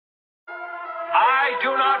I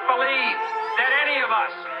do not believe that any of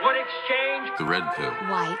us would exchange the red pill,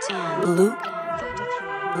 white and blue,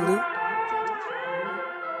 blue.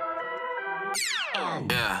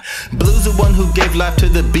 Yeah. Blue's the one who gave life to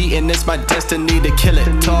the beat, and it's my destiny to kill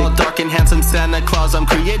it. Tall, dark, and handsome Santa Claus, I'm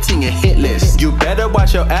creating a hit list. You better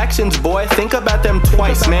watch your actions, boy. Think about them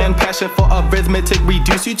twice, man. Passion for arithmetic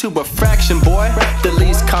reduce you to a fraction, boy. The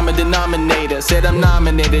least common denominator said I'm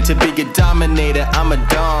nominated to be a dominator. I'm a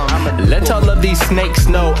dom. Let all of these snakes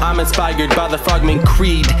know I'm inspired by the Frogman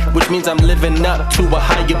Creed, which means I'm living up to a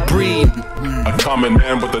higher breed. A common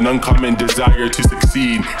man with an uncommon desire to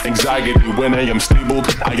succeed. Anxiety when I am stable,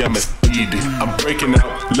 I am a seed. I'm breaking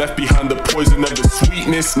out, left behind the poison of the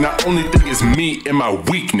sweetness. Not only thing is me and my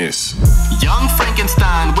weakness. Young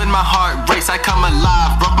Frankenstein, when my heart race, I come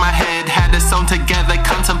alive. Broke my head, had it sewn together,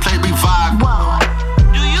 contemplate revive. Whoa.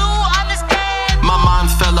 Do you understand? My mind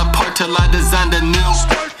fell apart till I designed a new.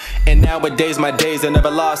 And nowadays my days are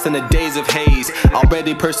never lost in the days of haze.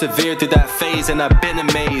 Already persevered through that phase and I've been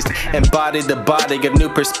amazed. Embodied the body, give new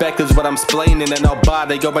perspectives what I'm splaining. And I'll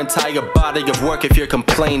bother your entire body of work if you're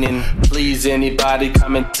complaining. Please anybody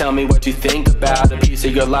come and tell me what you think about a piece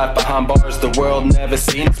of your life behind bars the world never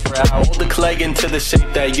seen us proud. Mold the clay into the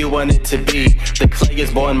shape that you want it to be. The clay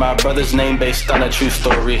is born my brother's name based on a true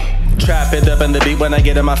story. Trap it up in the beat when I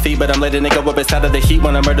get on my feet, but I'm letting it go up inside of the heat.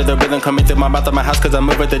 When I murder the rhythm coming through my mouth of my house, cause I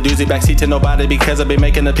move with the doozy backseat to nobody. Because I've been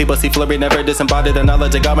making the people see flurry, never disembodied the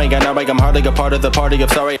knowledge of God. I know I'm hardly a part of the party, I'm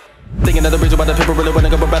sorry. Thinking of the reason why the people really wanna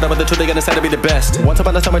go about it, but the truth they gonna say to be the best. Once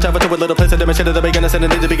upon a time I traveled to a little place that demonstrated the beginning and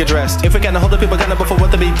need to be addressed. If we can't hold the people gonna before what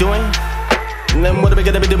they be doing, then what are we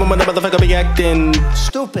gonna be doing when the motherfucker be acting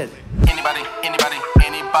stupid? Anybody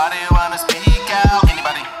wanna speak out?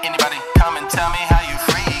 Anybody, come and tell me how you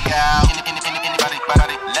freak out.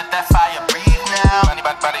 Anybody, let that fire breathe now.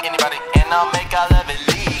 Anybody, and I'll make all of it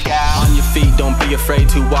leak out. On your feet, don't be afraid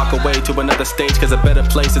to walk away to another stage, cause a better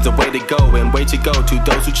place is a way to go, and way to go to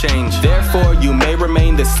those who change. Therefore, you may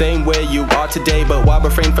remain the same way you are today, but why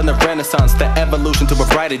refrain from the renaissance, the evolution to a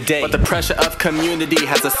brighter day? But the pressure of community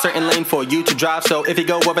has a certain lane for you to drive, so if you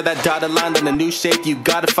go over that dotted line, then a new shape you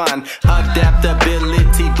gotta find.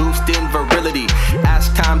 Adaptability, boosting virility.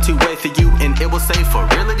 Ask time to wait for you, and it will say for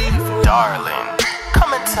reality. Darling,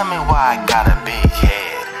 come and tell me why I got a big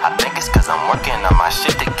head. I think it's cause I'm working on my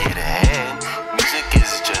shit to get ahead. Music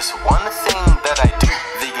is just one thing that I do.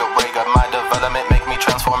 The array of my development make me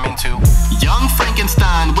transform into young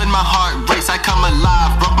Frankenstein. When my heart race, I come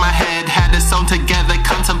alive. Broke my head, had it sewn together,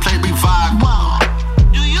 contemplate revive. Whoa.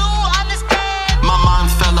 Do you understand? My mind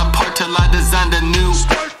fell apart till I designed a new.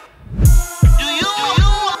 Do you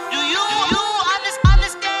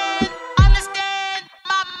understand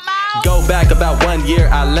my mouth? Go back about 1 year,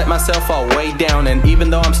 I let myself fall way down, and even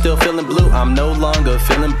though I'm still feeling blue, I'm no longer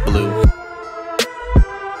feeling blue.